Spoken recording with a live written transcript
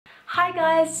Hi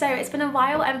guys, so it's been a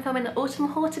while. I'm filming the autumn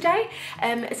haul today.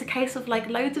 It's a case of like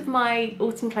loads of my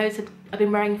autumn clothes I've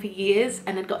been wearing for years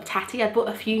and had got tatty. I bought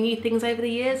a few new things over the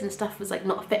years and stuff was like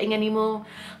not fitting anymore.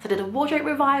 So I did a wardrobe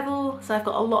revival. So I've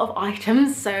got a lot of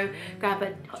items. So grab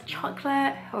a hot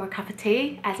chocolate or a cup of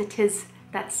tea as it is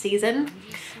that season.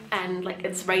 And like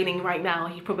it's raining right now.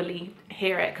 You probably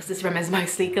hear it because this room is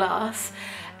mostly glass.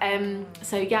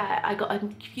 So yeah, I got a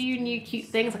few new cute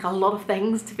things, like a lot of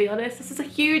things to be honest. This is a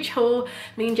huge haul.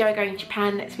 Me and Joe are going to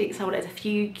Japan next week, so there's a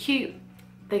few cute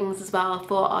things as well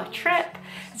for our trip.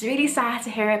 It's really sad to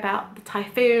hear about the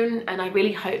typhoon and I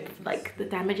really hope like the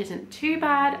damage isn't too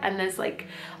bad, and there's like,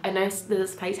 I know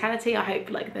there's fatality, I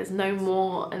hope like there's no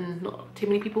more and not too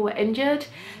many people were injured.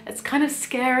 It's kind of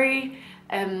scary,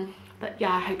 but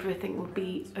yeah, I hope everything will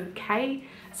be okay.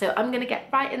 So I'm gonna get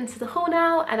right into the haul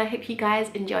now and I hope you guys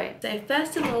enjoy it. So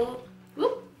first of all,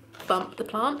 whoop, bump the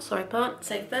plant, sorry plant.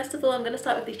 So first of all, I'm gonna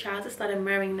start with these trousers that I'm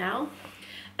wearing now.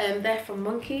 They're from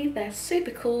Monki, they're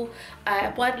super cool.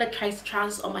 Wide leg tracer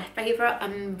trousers are my favourite.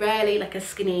 I'm rarely like a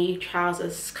skinny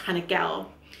trousers kind of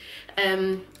girl.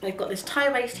 They've got this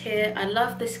tie waist here. I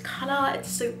love this colour, it's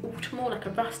so autumnal, like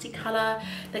a rusty colour.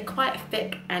 They're quite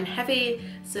thick and heavy,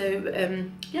 so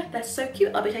yeah, they're so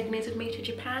cute. I'll be taking these with me to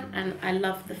Japan and I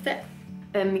love the fit.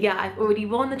 Yeah, I've already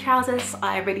worn the trousers,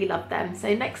 I really love them.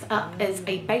 So next up is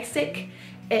a basic.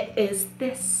 It is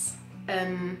this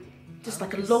just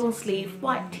like a long sleeve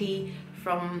white tee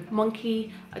from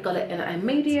Monki. I got it in a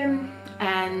medium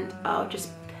and I'll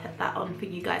just put that on for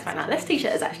you guys right now. This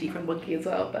t-shirt is actually from Monki as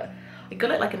well, but I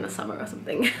got it like in the summer or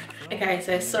something. Okay,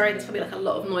 so sorry, there's probably like a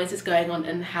lot of noises going on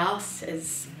in the house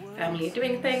as family are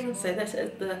doing things. So this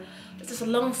is a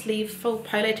long sleeve full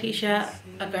polo t-shirt.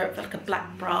 I wear it with like a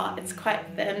black bra. It's quite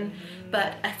thin,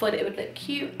 but I thought it would look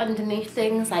cute underneath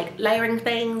things, like layering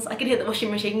things. I can hear the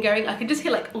washing machine going. I can just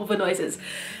hear like all the noises.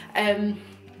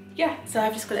 Yeah, so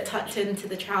I've just got it tucked into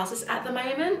the trousers at the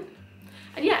moment.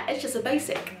 And yeah, it's just a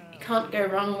basic. You can't go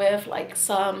wrong with like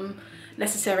some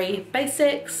necessary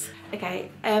basics.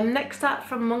 Okay, next up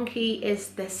from Monki is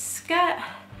this skirt.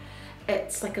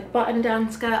 It's like a button down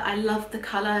skirt. I love the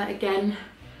colour again.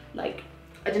 Like,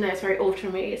 I don't know, it's very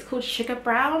autumny. It's called Sugar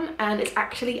Brown and it's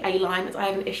actually A-line, as I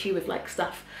have an issue with like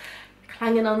stuff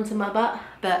clanging onto my butt,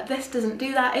 but this doesn't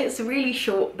do that. It's really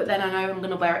short, but then I know I'm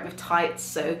gonna wear it with tights,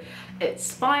 so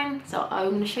it's fine. So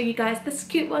I'm gonna show you guys this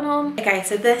cute one on. Okay,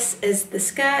 so this is the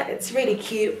skirt. It's really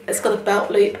cute. It's got a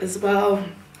belt loop as well.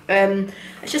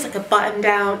 It's just like a button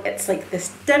down. It's like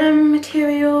this denim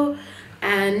material,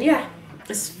 and yeah,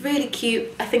 it's really cute.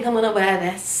 I think I'm gonna wear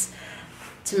this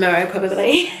tomorrow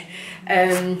probably.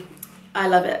 I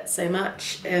love it so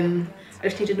much. I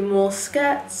just needed more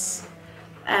skirts.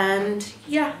 And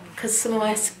yeah, because some of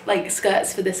my like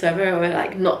skirts for this weather were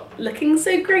like not looking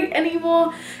so great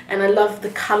anymore, and I love the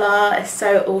colour, it's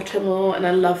so autumnal, and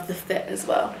I love the fit as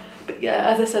well. But yeah,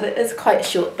 as I said, it is quite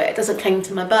short, but it doesn't cling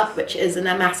to my butt, which is a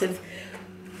massive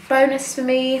bonus for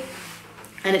me,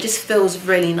 and it just feels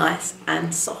really nice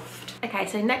and soft. Okay,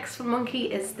 so next from Monki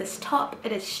is this top.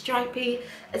 It is stripy.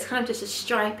 It's kind of just a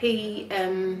stripy,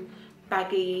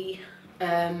 baggy,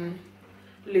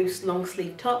 loose long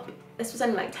sleeve top. This was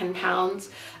only like £10.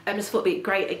 I just thought it'd be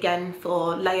great again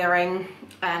for layering,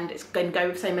 and it's going to go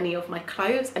with so many of my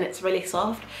clothes, and it's really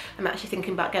soft. I'm actually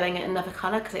thinking about getting it another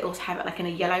colour because they also have it like in a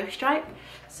yellow stripe.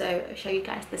 So I'll show you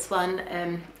guys this one.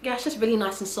 Yeah, it's just really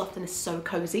nice and soft and it's so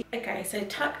cozy. Okay, so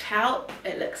tucked out,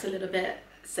 it looks a little bit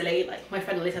silly. Like my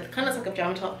friend always said, it kind of looks like a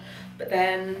pajama top, but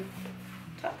then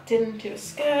tucked into a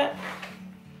skirt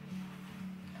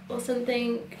or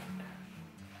something.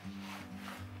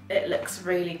 It looks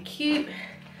really cute.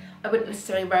 I wouldn't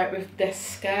necessarily wear it with this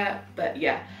skirt, but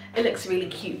yeah, it looks really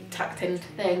cute tucked into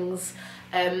things.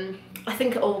 I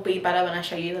think it will be better when I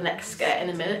show you the next skirt in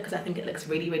a minute because I think it looks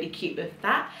really, really cute with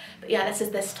that. But yeah, this is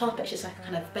this top. It's just like a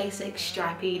kind of basic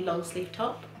stripy long sleeve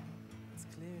top.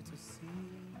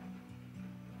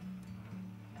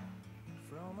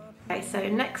 Okay, so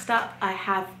next up I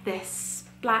have this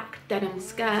black denim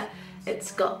skirt.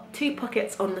 It's got 2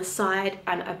 pockets on the side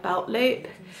and a belt loop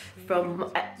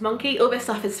from Monki. All this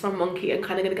stuff is from Monki. I'm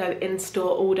kind of going to go in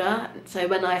store order, so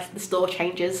when the store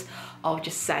changes I'll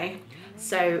just say.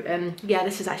 So yeah,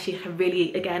 this is actually a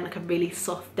really, again, like a really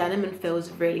soft denim and feels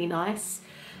really nice.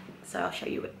 So I'll show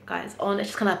you it guys on. It's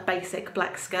just kind of basic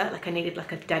black skirt. Like I needed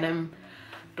like a denim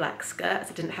black skirt,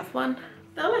 so I didn't have one.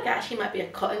 Felt like it actually might be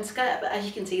a cotton skirt, but as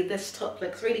you can see, this top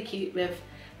looks really cute with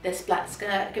this black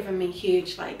skirt, giving me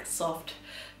huge like soft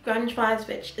grunge vibes,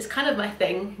 which is kind of my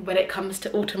thing when it comes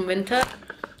to autumn winter.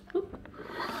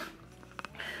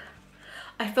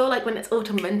 I feel like when it's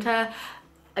autumn winter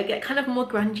I get kind of more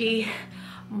grungy.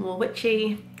 more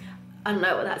witchy. I don't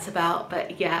know what that's about,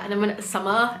 but yeah. And then when it's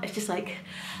summer, it's just like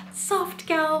soft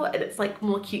girl and it's like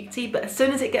more cutesy, but as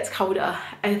soon as it gets colder,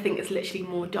 I think it's literally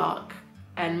more dark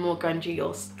and more grungy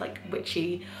or like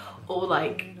witchy, or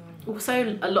like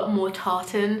also a lot more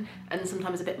tartan and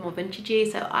sometimes a bit more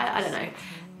vintagey. So I don't know,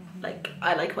 like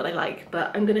I like what I like.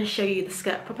 But I'm gonna show you the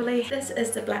skirt properly. This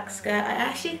is the black skirt. I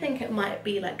actually think it might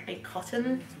be like a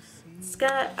cotton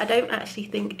skirt. I don't actually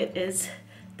think it is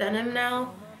denim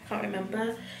now, can't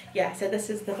remember. Yeah, so this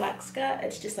is the black skirt.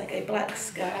 It's just like a black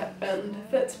skirt and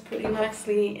fits pretty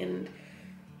nicely and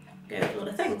goes with a lot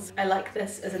of things. I like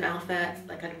this as an outfit.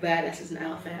 Like I'd wear this as an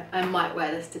outfit. I might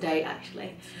wear this today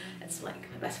actually. It's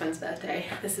like my best friend's birthday.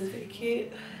 This is really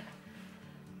cute.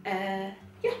 Yeah,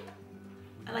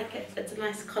 I like it. It's a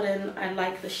nice cotton. I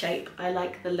like the shape. I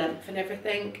like the length and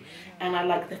everything. And I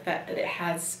like the fact that it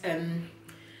has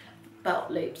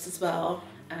belt loops as well.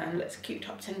 And it's cute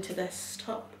topped into this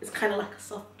top. It's kind of like a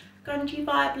soft grungy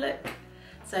vibe look.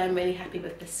 So I'm really happy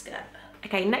with this skirt.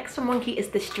 Okay, next from Monki is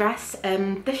this dress.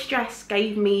 This dress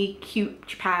gave me cute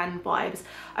Japan vibes.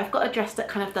 I've got a dress that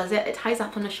kind of does it. It ties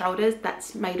up on the shoulders.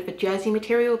 That's made of a jersey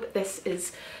material, but this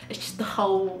is, it's just the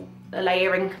whole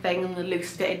layering thing, the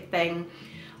loose fitted thing.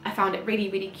 I found it really,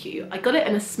 really cute. I got it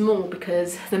in a small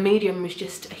because the medium was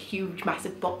just a huge,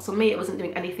 massive box on me. It wasn't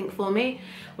doing anything for me.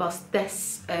 Whilst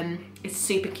this is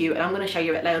super cute, and I'm going to show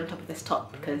you it laid on top of this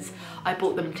top because I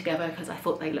bought them together because I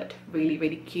thought they looked really,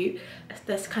 really cute. It's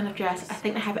this kind of dress. I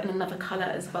think they have it in another colour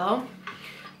as well.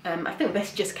 I think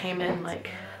this just came in like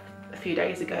a few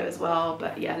days ago as well.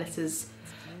 But yeah, this is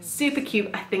super cute.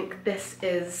 I think this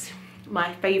is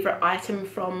my favourite item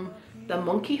from the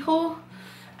Monki haul.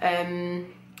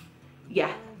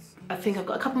 Yeah, I think I've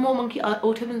got a couple more Monki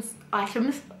items.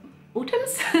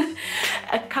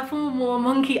 A couple more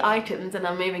Monki items and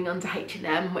I'm moving on to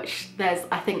H&M, which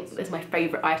I think is my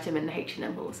favourite item in the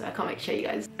H&M haul, so I can't wait to show you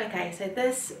guys. Okay, so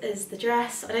this is the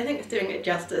dress. I don't think it's doing it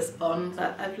justice on,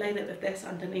 but I've laid it with this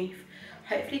underneath.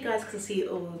 Hopefully you guys can see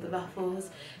all the ruffles.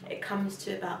 It comes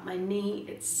to about my knee.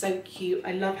 It's so cute.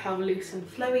 I love how loose and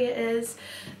flowy it is.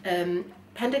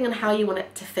 Depending on how you want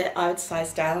it to fit, I would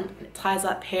size down. It ties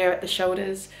up here at the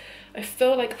shoulders. I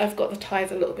feel like I've got the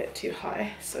ties a little bit too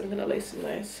high, so I'm gonna loosen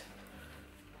those.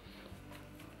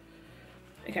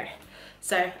 Okay,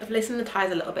 so I've loosened the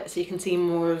ties a little bit so you can see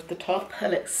more of the top.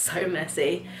 It looks so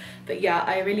messy, but yeah,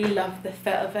 I really love the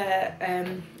fit of it.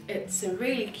 It's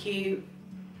really cute,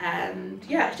 and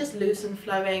yeah, it's just loose and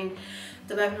flowing.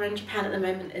 The weather in Japan at the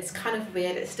moment is kind of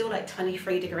weird. It's still like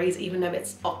 23 degrees even though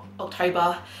it's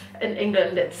October. In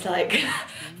England it's like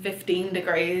 15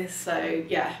 degrees, so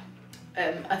yeah.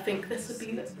 I think this would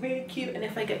be really cute, and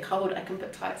if I get cold I can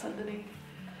put tights underneath.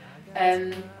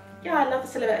 Yeah, I love the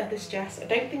silhouette of this dress. I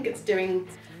don't think it's doing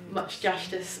much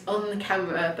justice on the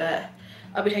camera, but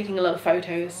I'll be taking a lot of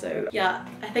photos, so yeah,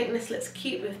 I think this looks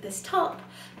cute with this top.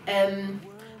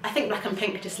 I think black and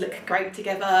pink just look great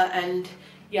together, and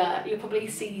yeah, you'll probably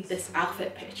see this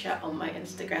outfit picture on my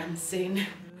Instagram soon.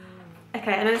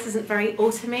 Okay, I know this isn't very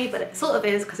autumny, but it sort of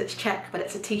is because it's check, but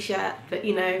it's a t-shirt. But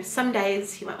you know, some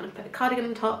days you might want to put a cardigan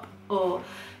on top, or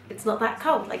it's not that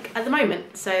cold, like at the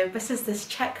moment. So this is this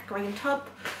check green top.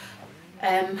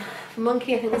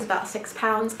 Monki, I think was about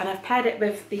 £6, and I've paired it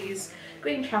with these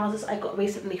green trousers I got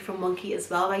recently from Monki as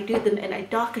well. I do them in a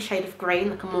darker shade of green,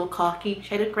 like a more khaki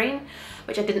shade of green,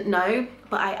 which I didn't know,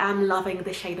 but I am loving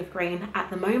the shade of green at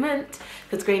the moment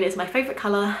because green is my favourite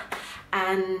colour.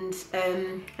 And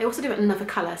I also do it in another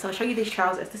colour, so I'll show you these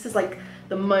trousers. This is like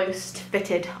the most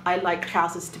fitted I like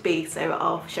trousers to be, so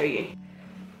I'll show you.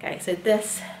 Okay, so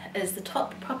this is the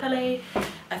top properly.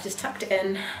 I've just tucked it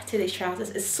in to these trousers.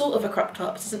 It's sort of a crop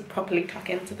top, it doesn't properly tuck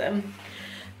into them.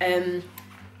 And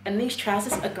these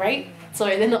trousers are great.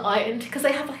 Sorry, they're not ironed because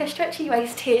they have like a stretchy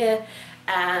waist here,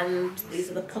 and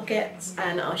these are the pockets,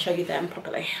 and I'll show you them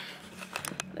properly.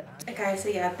 Okay, so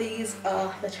yeah, these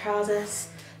are the trousers.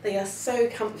 They are so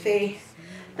comfy.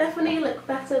 Definitely look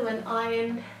better when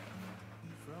ironed.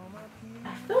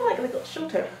 I feel like they got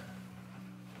shorter.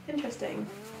 Interesting.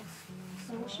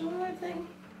 Shorter, I think.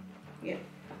 Yeah.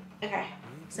 Okay.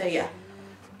 So yeah,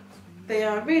 they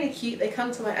are really cute. They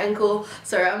come to my ankle.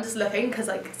 Sorry, I'm just looking because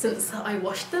like since I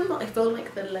washed them, I feel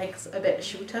like the legs are a bit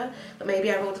shorter. But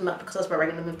maybe I rolled them up because I was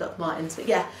wearing them with Doc Martens. But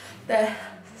yeah, they're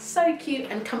so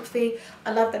cute and comfy.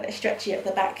 I love that they're stretchy at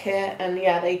the back here, and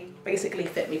yeah, they basically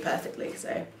fit me perfectly.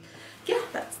 So yeah,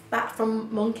 that's that from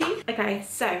Monki. Okay,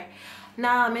 so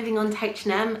now I'm moving on to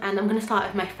H&M, and I'm going to start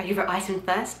with my favourite item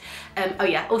first. Oh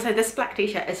yeah, also this black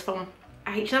t-shirt is from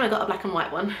H&M. I got a black and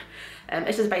white one.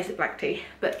 It's just a basic black tee,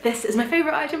 but this is my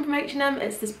favourite item from H&M.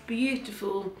 It's this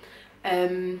beautiful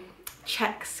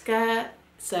check skirt.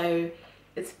 So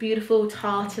it's a beautiful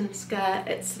tartan skirt,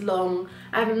 it's long.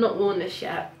 I have not worn this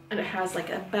yet, and it has like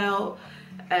a belt.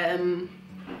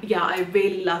 Yeah, I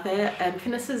really love it. I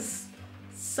think this is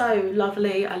so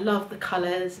lovely. I love the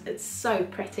colours, it's so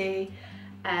pretty,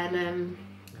 and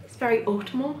it's very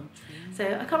autumnal. So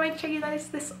I can't wait to show you guys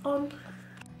this on.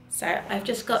 So I've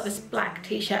just got this black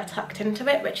t-shirt tucked into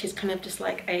it, which is kind of just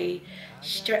like a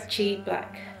stretchy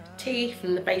black tee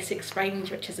from the basics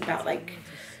range, which is about like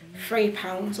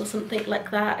 £3 or something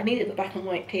like that. I needed the black and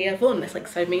white tee. I've worn this like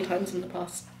so many times in the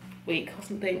past week or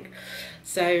something.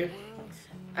 So,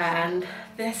 and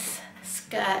this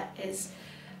skirt is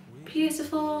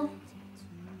beautiful.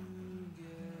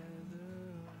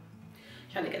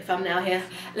 Trying to get a thumbnail here.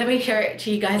 Let me show it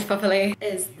to you guys properly.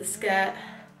 Is the skirt.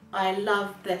 I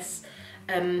love this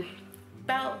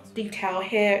belt detail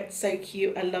here. It's so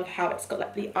cute. I love how it's got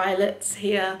like the eyelets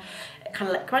here. It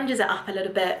kind of like grunges it up a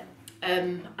little bit.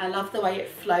 I love the way it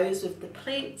flows with the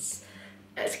pleats.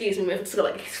 Excuse me, I've just got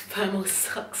like these thermal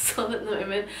socks on at the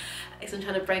moment because I'm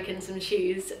trying to break in some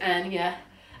shoes, and yeah,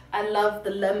 I love the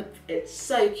length. It's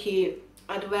so cute.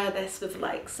 I'd wear this with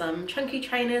like some chunky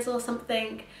trainers or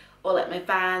something, or like my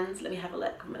Vans. Let me have a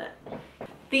look a minute.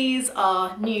 These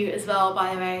are new as well,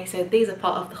 by the way, so these are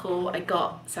part of the haul. I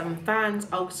got some Vans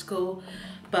old school,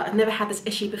 but I've never had this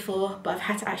issue before, but I've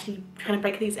had to actually try to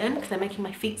break these in because they're making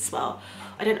my feet swell.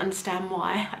 I don't understand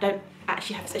why. I don't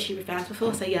actually have this issue with Vans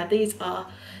before, so yeah, these are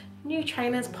new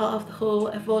trainers, part of the haul.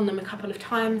 I've worn them a couple of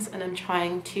times and I'm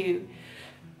trying to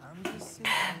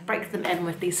break them in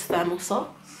with these thermal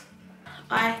socks.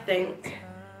 I think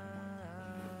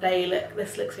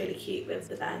this looks really cute with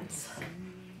the Vans.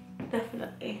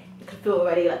 Definitely. I can feel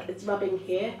already like it's rubbing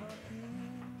here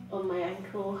on my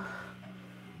ankle,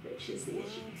 which is the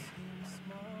issue.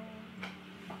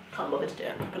 Can't bother to do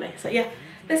it properly. So yeah,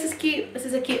 this is cute. This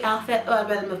is a cute outfit. I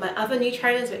wear them with my other new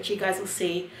trainers, which you guys will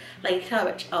see later,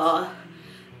 which are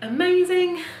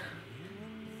amazing.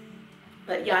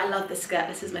 But yeah, I love this skirt.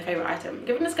 This is my favourite item. I'm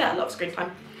giving this skirt a lot of screen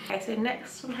time. Okay, so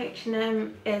next from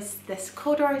H&M is this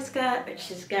corduroy skirt, which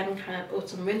is again kind of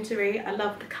autumn wintry. I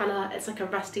love the colour. It's like a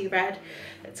rusty red.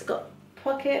 It's got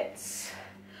pockets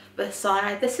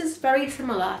beside. This is very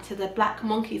similar to the black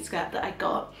Monki skirt that I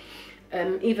got.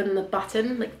 Even the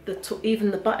button, like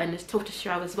even the button is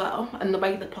tortoiseshell as well, and the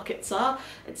way the pockets are,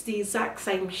 it's the exact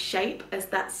same shape as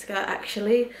that skirt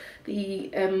actually.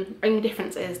 The only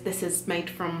difference is this is made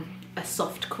from a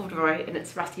soft corduroy and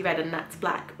it's rusty red and that's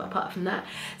black, but apart from that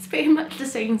it's pretty much the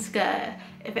same skirt.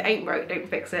 If it ain't broke, don't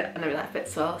fix it. I know that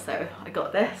fits well, so I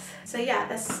got this. So yeah,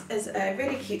 this is a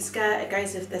really cute skirt. It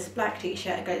goes with this black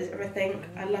t-shirt, it goes with everything.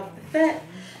 I love the fit.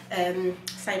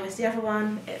 Same as the other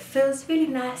one. It feels really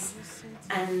nice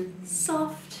and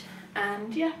soft,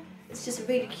 and yeah, it's just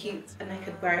really cute, and I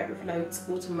could wear it with loads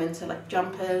autumn winter, like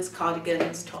jumpers,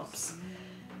 cardigans, tops.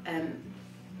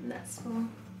 That's all.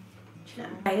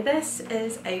 Okay, this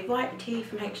is a white tee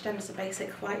from H&M. It's a basic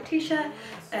white t-shirt.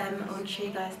 I want to show you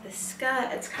guys this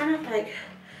skirt. It's kind of like,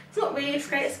 it's not really a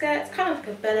skater skirt, it's kind of like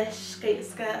a bellish skater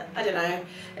skirt. I don't know,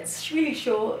 it's really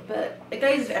short, but it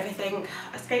goes with everything.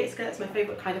 A skater skirt is my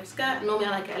favourite kind of skirt. Normally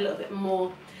I like it a little bit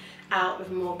more out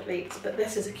with more pleats, but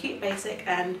this is a cute basic,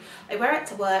 and I wear it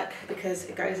to work because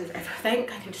it goes with everything.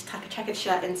 I can just tuck a checkered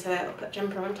shirt into it or put a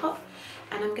jumper on top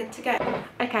and I'm good to go.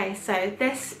 Okay, so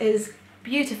this is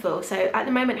beautiful. So at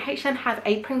the moment H&M have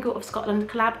a Pringle of Scotland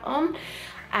collab on,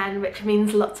 and which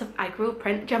means lots of Agrill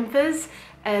print jumpers.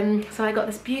 So I got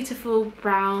this beautiful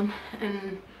brown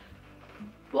and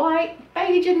white,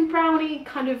 beige and browny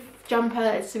kind of jumper.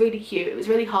 It's really cute. It was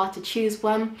really hard to choose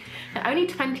one. They're only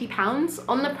 £20.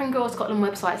 On the Pringle of Scotland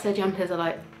website, their jumpers are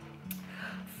like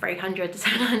 300 to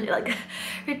 700, like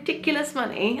ridiculous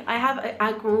money. I have an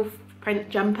Agrill print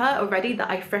jumper already that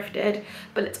I thrifted,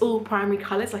 but it's all primary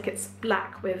colours, like it's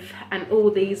black with, and all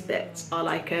these bits are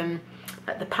like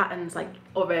the patterns like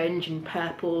orange and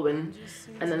purple, and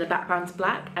then the background's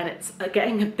black, and it's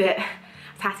getting a bit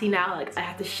tatty now. Like I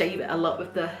have to shave it a lot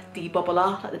with the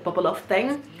debobbler, like the bobble off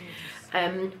thing.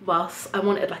 Whilst I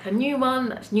wanted like a new one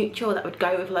that's neutral that would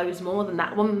go with loads more than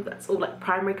that one that's all like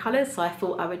primary colours, so I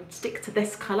thought I would stick to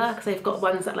this colour because they've got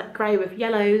ones that like grey with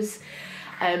yellows,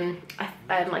 and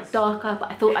like darker,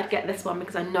 but I thought I'd get this one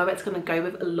because I know it's going to go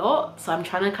with a lot, so I'm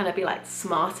trying to kind of be like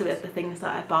smarter with the things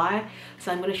that I buy.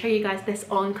 So I'm going to show you guys this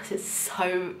on because it's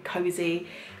so cozy,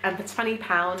 and for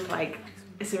 £20, like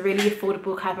it's a really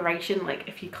affordable collaboration. Like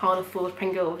if you can't afford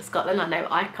Pringle of Scotland, I know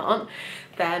I can't,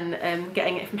 then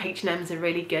getting it from H&M is a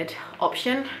really good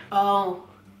option. Oh,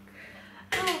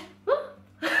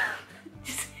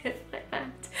 just hit my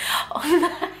hand on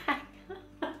the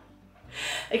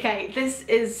okay, Okay, this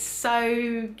is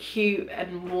so cute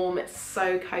and warm. It's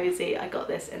so cozy. I got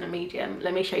this in a medium.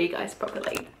 Let me show you guys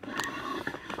properly.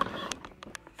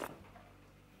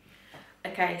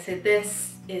 Okay, so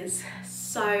this is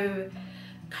so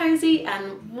cozy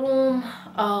and warm.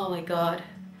 Oh my god,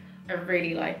 I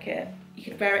really like it. You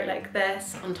could wear it like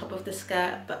this on top of the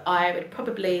skirt, but I would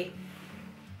probably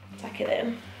tuck it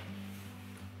in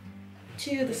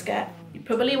to the skirt. You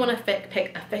probably want to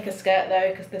pick a thicker skirt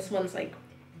though, because this one's like,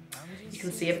 you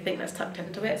can see everything that's tucked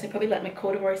into it. So probably like my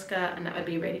corduroy skirt, and that would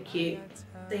be really cute.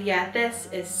 So yeah, this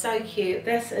is so cute.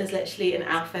 This is literally an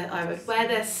outfit. I would wear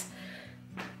this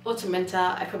autumn winter.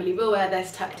 I probably will wear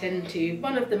this tucked into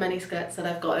one of the many skirts that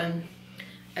I've gotten.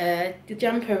 The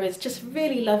jumper is just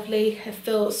really lovely. It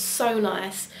feels so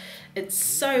nice. It's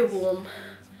so warm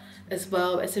as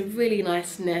well. It's a really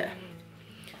nice knit.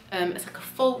 It's like a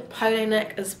full polo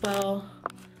neck as well,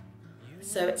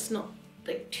 so it's not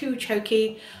like too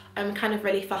choky. I'm kind of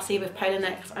really fussy with polo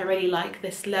necks. I really like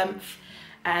this length,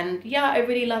 and yeah, I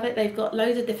really love it. They've got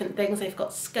loads of different things. They've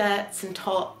got skirts and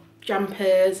top,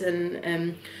 jumpers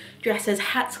and dresses,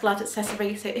 hats, gloves,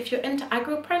 accessories. So if you're into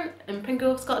aggro print and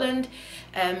Pringle, Scotland,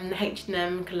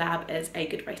 H&M collab is a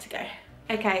good way to go.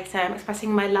 Okay, so I'm expressing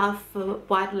my love for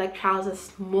wide leg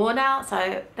trousers more now.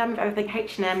 So done with everything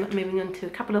H&M, moving on to a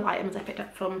couple of items I picked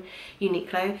up from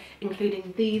Uniqlo,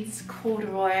 including these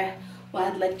corduroy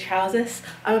wide leg trousers.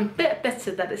 I'm a bit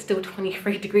bitter that it's still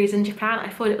 23 degrees in Japan. I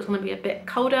thought it was going to be a bit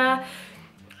colder,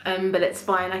 but it's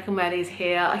fine. I can wear these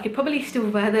here. I could probably still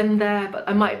wear them there, but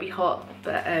I might be hot,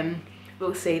 but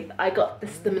we'll see. I got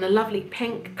them in a lovely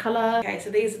pink colour. Okay, so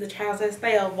these are the trousers.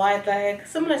 They are wide leg,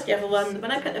 similar to the other one.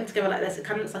 When I put them together like this, it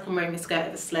kind of looks like I'm wearing a skirt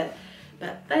with a slit.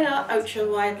 But they are ultra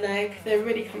wide leg. They're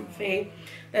really comfy.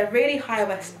 They're really high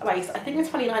waist. I think the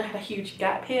 29 had a huge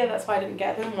gap here. That's why I didn't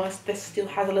get them, whilst this still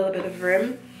has a little bit of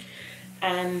room.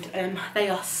 And they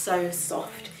are so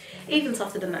soft. Even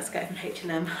softer than that skirt from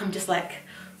H&M. I'm just like,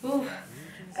 ooh.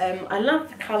 I love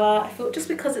the colour. I thought just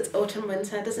because it's autumn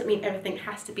winter doesn't mean everything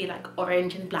has to be like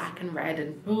orange and black and red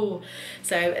and ooh.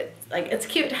 So it's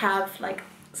cute to have like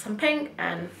some pink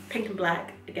and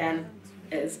black again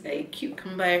is a cute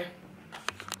combo.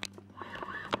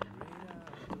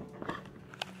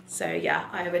 So yeah,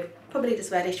 I would probably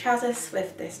just wear these trousers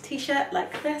with this t-shirt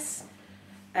like this.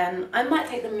 I might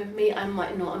take them with me, I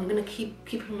might not. I'm gonna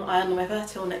keep an eye on the weather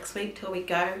till next week, till we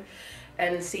go,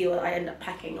 and see what I end up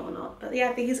packing or not. But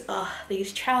yeah, these are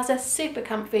these trousers, super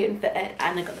comfy and fitted,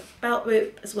 and I got the belt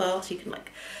loop as well, so you can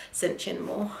like cinch in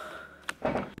more.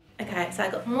 Okay, so I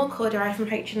got more corduroy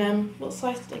from H&M. What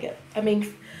size did I get? I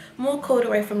mean, more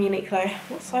corduroy from Uniqlo.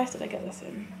 What size did I get this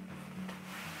in?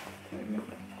 I don't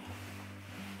remember.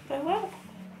 Oh well.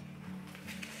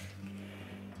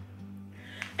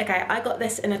 Okay, I got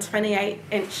this in a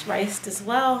 28-inch waist as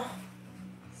well.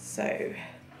 So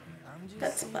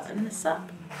let's button this up.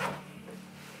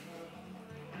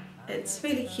 It's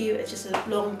really cute. It's just a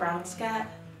long brown skirt.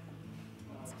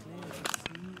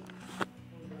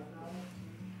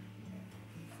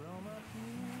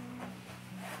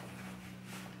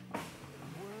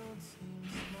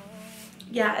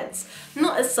 Yeah, it's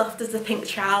not as soft as the pink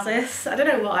trousers. I don't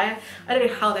know why. I don't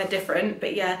know how they're different,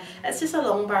 but yeah, it's just a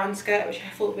long brown skirt, which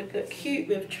I thought would look cute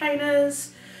with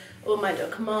trainers or my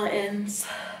Doc Martens.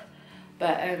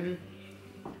 But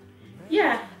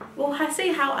yeah, we'll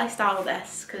see how I style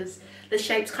this, because the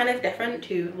shape's kind of different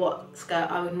to what skirt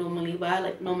I would normally wear.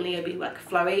 Like normally it'd be like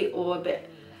flowy or a bit,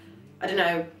 I don't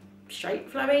know,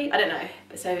 straight flowy. I don't know.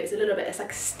 So it's a little bit, it's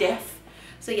like stiff.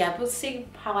 So yeah, we'll see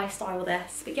how I style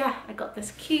this. But yeah, I got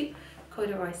this cute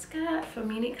corduroy skirt from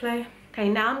Uniqlo. Okay,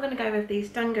 now I'm gonna go with these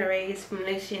dungarees from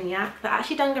Uniqlo. They're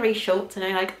actually dungaree shorts, and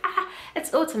I'm like,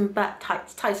 it's autumn, but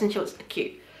tights and shorts are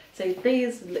cute. So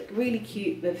these look really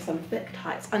cute with some thick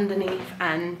tights underneath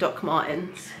and Doc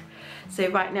Martens. So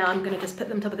right now I'm gonna just put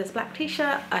them on top of this black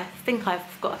t-shirt. I think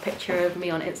I've got a picture of me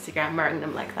on Instagram wearing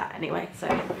them like that anyway,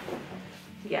 so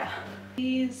yeah.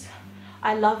 These,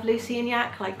 I love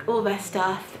Uniqlo, like all their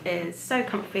stuff is so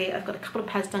comfy. I've got a couple of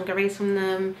pairs of dungarees from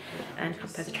them and a couple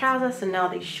of pairs of trousers, and now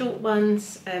these short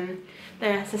ones.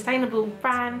 They're a sustainable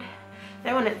brand.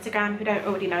 They're on Instagram if you don't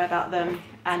already know about them,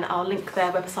 and I'll link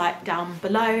their website down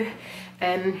below.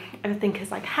 Everything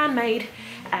is like handmade,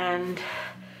 and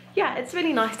yeah, it's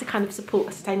really nice to kind of support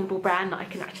a sustainable brand that I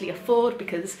can actually afford,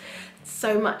 because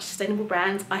so much sustainable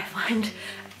brands I find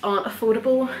aren't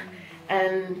affordable.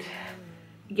 And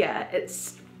yeah,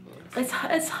 it's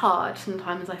hard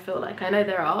sometimes. I feel like, I know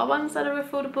there are ones that are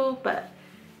affordable, but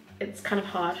it's kind of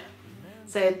hard.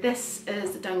 So this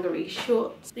is the dungaree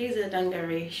shorts. These are the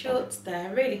dungaree shorts.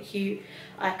 They're really cute.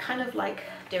 I kind of like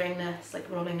doing this, like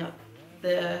rolling up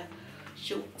the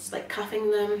shorts, like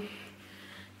cuffing them.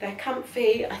 They're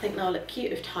comfy. I think they'll look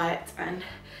cute with tights, and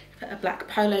put a black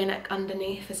polo neck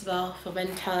underneath as well for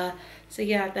winter. So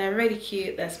yeah, they're really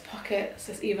cute. There's pockets,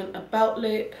 there's even a belt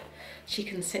loop. She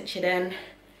can cinch it in,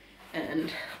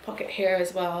 and pocket here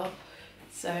as well.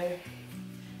 So,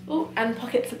 oh, and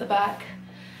pockets at the back.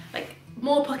 Like,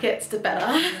 more pockets the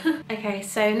better. Okay,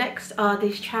 so next are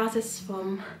these trousers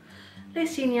from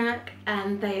Uniqlo,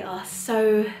 and they are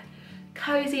so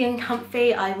cozy and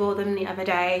comfy. I wore them the other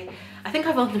day. I think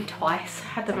I've worn them twice,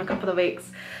 had them a couple of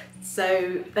weeks.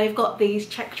 So they've got these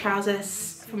check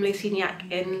trousers from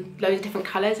Uniqlo in loads of different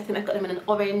colours. I think they've got them in an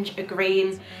orange, a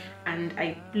green and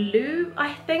a blue,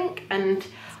 I think. And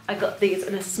I got these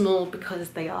in a small because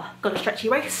they are got a stretchy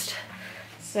waist.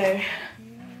 So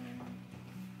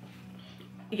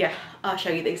yeah, I'll show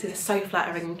you these. These are so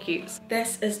flattering and cute.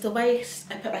 This is the waist.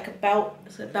 I put like a belt,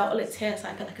 so the belt lips here, so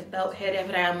I put like a belt here. The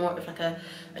other day I wore it with like a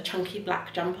chunky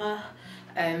black jumper.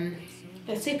 They're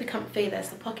super comfy. There's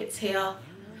the pockets here.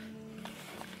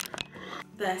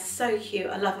 They're so cute.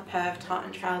 I love a pair of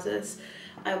tartan trousers.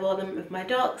 I wore them with my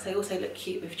dogs. They also look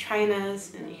cute with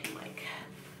trainers, and you can like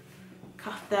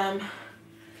cuff them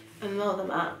and roll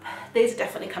them up. These are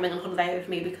definitely coming on holiday with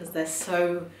me because they're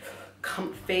so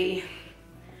comfy.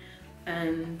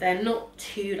 And they're not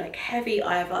too like heavy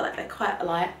either, like they're quite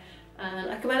light,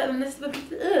 and I can wear them with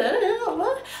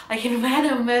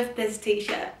this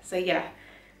t-shirt. So yeah,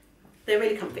 they're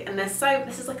really comfy, and they're so,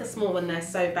 this is like a small one, they're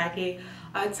so baggy.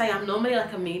 I would say I'm normally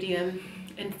like a medium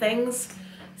in things,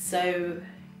 so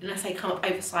unless they come up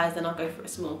oversized then I'll go for a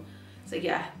small. So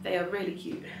yeah, they are really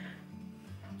cute.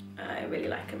 I really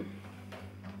like them.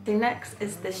 So next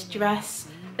is this dress.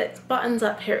 It buttons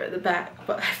up here at the back,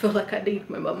 but I feel like I need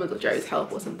my mum's or Joe's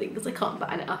help or something because I can't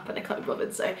button it up and I can't be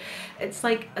bothered. So it's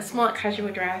like a smart casual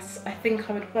dress. I think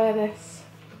I would wear this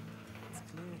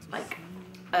like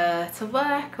to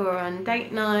work or on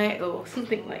date night or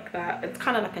something like that. It's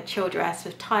kind of like a chill dress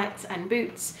with tights and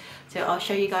boots. So I'll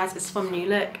show you guys. It's from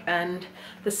Uniqlo, and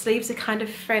the sleeves are kind of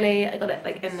frilly. I got it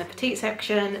like in the petite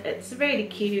section. It's really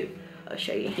cute. I'll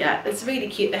show you. Yeah, it's really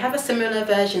cute. They have a similar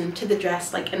version to the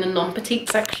dress like in the non-petite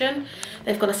section.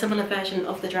 They've got a similar version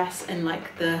of the dress in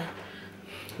like the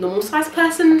normal size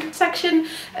person section.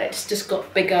 It's just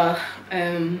got bigger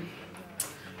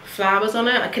flowers on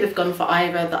it. I could have gone for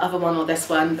either the other one or this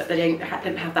one, but they didn't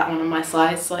have that one on my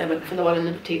size, so I went for the one in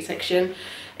the petite section.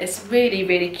 It's really,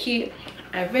 really cute.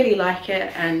 I really like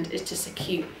it, and it's just a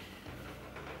cute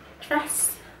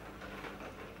dress.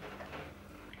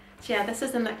 So yeah, this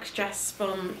is the next dress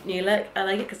from Uniqlo. I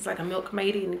like it because it's like a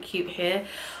milkmaid and cute here.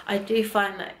 I do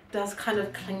find that it does kind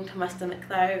of cling to my stomach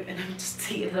though, and I'm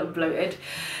just a little bloated.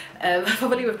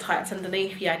 Probably with tights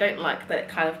underneath. Yeah, I don't like that it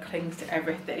kind of clings to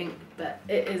everything, but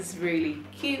it is really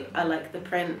cute. I like the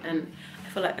print, and I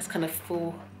feel like it's kind of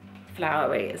full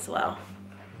flowery as well.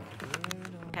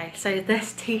 Okay, so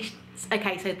this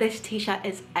t-shirt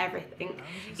is everything.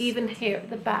 Even here at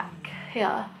the back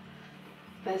here,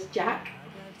 there's Jack.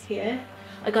 Here,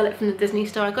 I got it from the Disney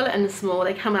store. I got it in the small.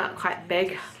 They come out quite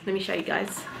big. Let me show you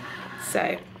guys.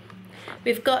 So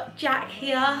we've got Jack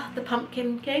here, the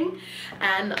Pumpkin King,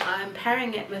 and I'm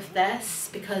pairing it with this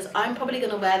because I'm probably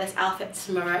going to wear this outfit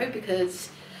tomorrow, because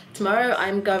tomorrow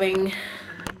I'm going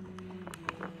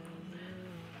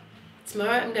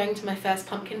to my first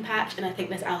pumpkin patch, and I think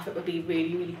this outfit would be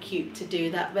really, really cute to do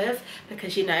that with,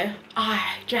 because you know,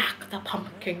 Jack the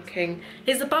Pumpkin King.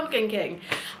 He's the Pumpkin King.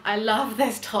 I love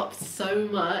this top so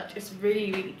much. It's really,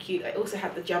 really cute. I also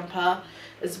have the jumper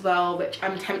as well, which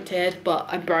I'm tempted, but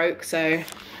I'm broke, so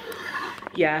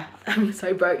yeah, I'm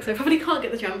so broke, so I probably can't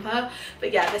get the jumper.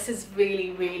 But yeah, this is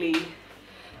really, really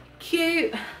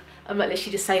cute. I'm like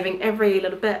literally just saving every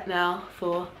little bit now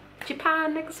for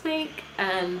Japan next week,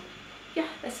 and yeah,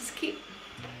 this is cute.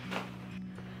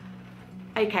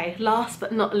 Okay, last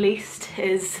but not least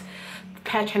is the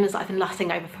pair of trainers that I've been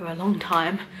lusting over for a long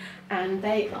time, and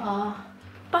they are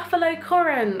Buffalo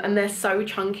Corin, and they're so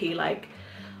chunky. Like,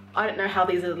 I don't know how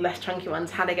these are the less chunky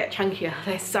ones, how they get chunkier.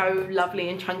 They're so lovely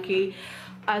and chunky.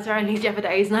 I was wearing these the other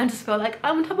days and I just felt like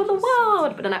I'm on top of the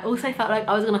world, but then I also felt like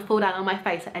I was gonna fall down on my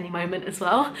face at any moment as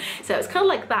well. So it's kind of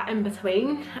like that in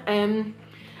between.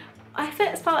 I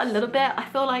fit about a little bit. I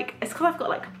feel like it's because I've got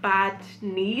like bad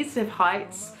knees with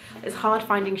heights. It's hard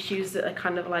finding shoes that are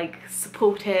kind of like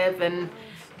supportive and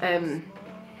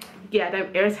yeah,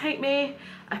 don't irritate me.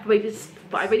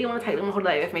 But I really want to take them on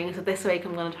holiday with me. So this week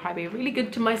I'm gonna try to be really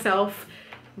good to myself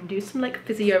and do some like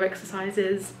physio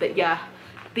exercises. But yeah,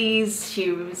 these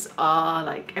shoes are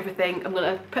like everything. I'm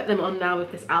gonna put them on now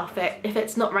with this outfit. If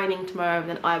it's not raining tomorrow,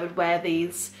 then I would wear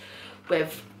these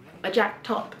with a jack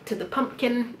top to the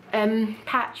pumpkin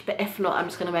patch, but if not, I'm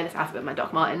just gonna wear this outfit with my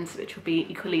Doc Martens, which will be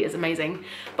equally as amazing,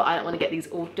 but I don't want to get these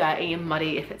all dirty and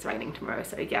muddy if it's raining tomorrow,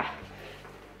 so yeah.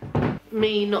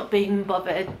 Me not being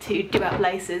bothered to do up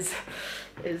laces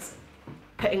is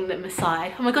putting them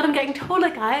aside. Oh my god, I'm getting taller,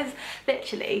 guys,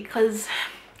 literally, because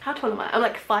how tall am I? I'm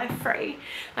like 5'3".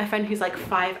 My friend who's like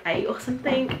 5'8" or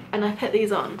something, and I put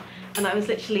these on and I was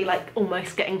literally like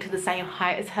almost getting to the same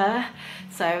height as her,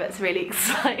 so it's really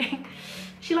exciting.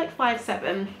 She like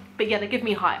 5'7", but yeah, they give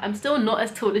me height. I'm still not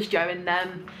as tall as Joe in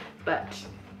them, but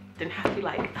didn't have to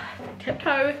like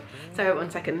tiptoe. So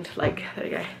 1 second, like, there we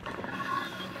go.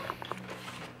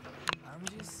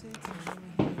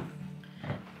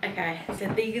 Okay, so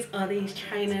these are these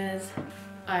trainers.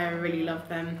 I really love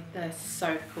them. They're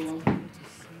so cool.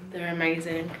 They're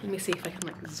amazing. Let me see if I can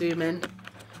like zoom in.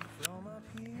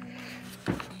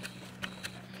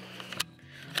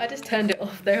 I just turned it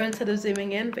off there instead of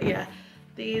zooming in, but yeah,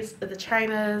 these are the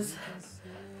trainers.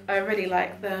 I really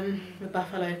like them. The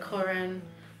Buffalo Corin.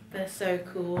 They're so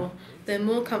cool. They're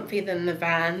more comfy than the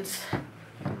Vans.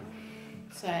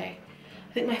 So I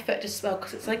think my foot just swelled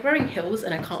because it's like wearing heels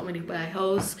and I can't really wear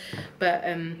heels, but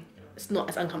it's not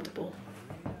as uncomfortable.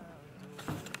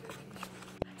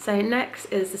 So next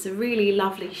is this really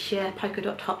lovely sheer polka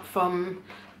dot top from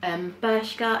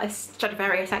Bershka,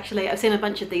 Stradivarius actually. I've seen a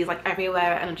bunch of these like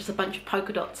everywhere, and just a bunch of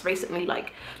polka dots recently.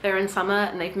 Like they're in summer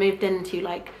and they've moved into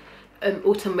like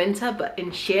autumn winter, but in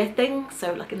sheer things.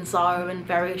 So like in Zara and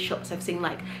various shops I've seen,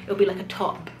 like it'll be like a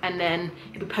top and then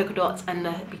it'll be polka dots and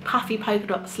it'll be puffy polka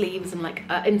dot sleeves and like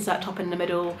insert top in the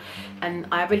middle. And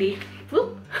I really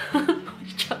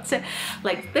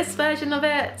like this version of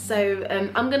it. So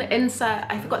I'm gonna insert,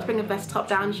 I forgot to bring a vest top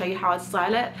down and show you how I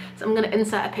style it, so I'm gonna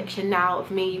insert a picture now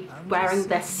of me wearing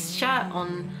this shirt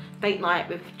on date night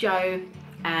with Joe,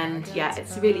 and yeah,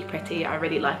 it's really pretty. I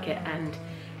really like it, and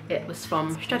it was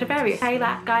from Stradivarius. Okay,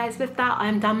 that guys, with that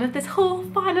I'm done with this haul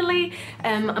finally.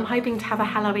 I'm hoping to have a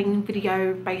Halloween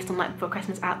video based on like before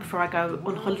Christmas out before I go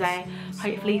on holiday.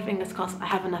 Hopefully, fingers crossed, I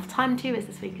have enough time to, as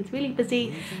this week is really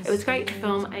busy. It was great to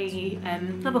film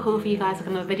another haul for you guys, like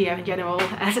another video in general,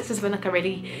 as it's just been like a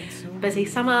really busy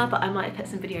summer, but I might put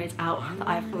some videos out that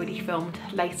I've already filmed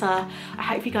later. I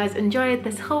hope you guys enjoyed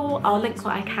this haul. I'll link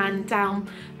what I can down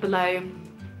below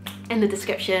in the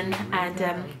description,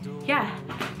 and yeah,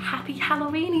 happy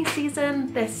Halloweeny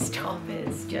season. This top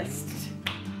is just,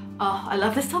 oh, I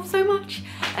love this top so much.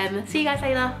 See you guys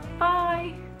later,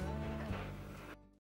 bye.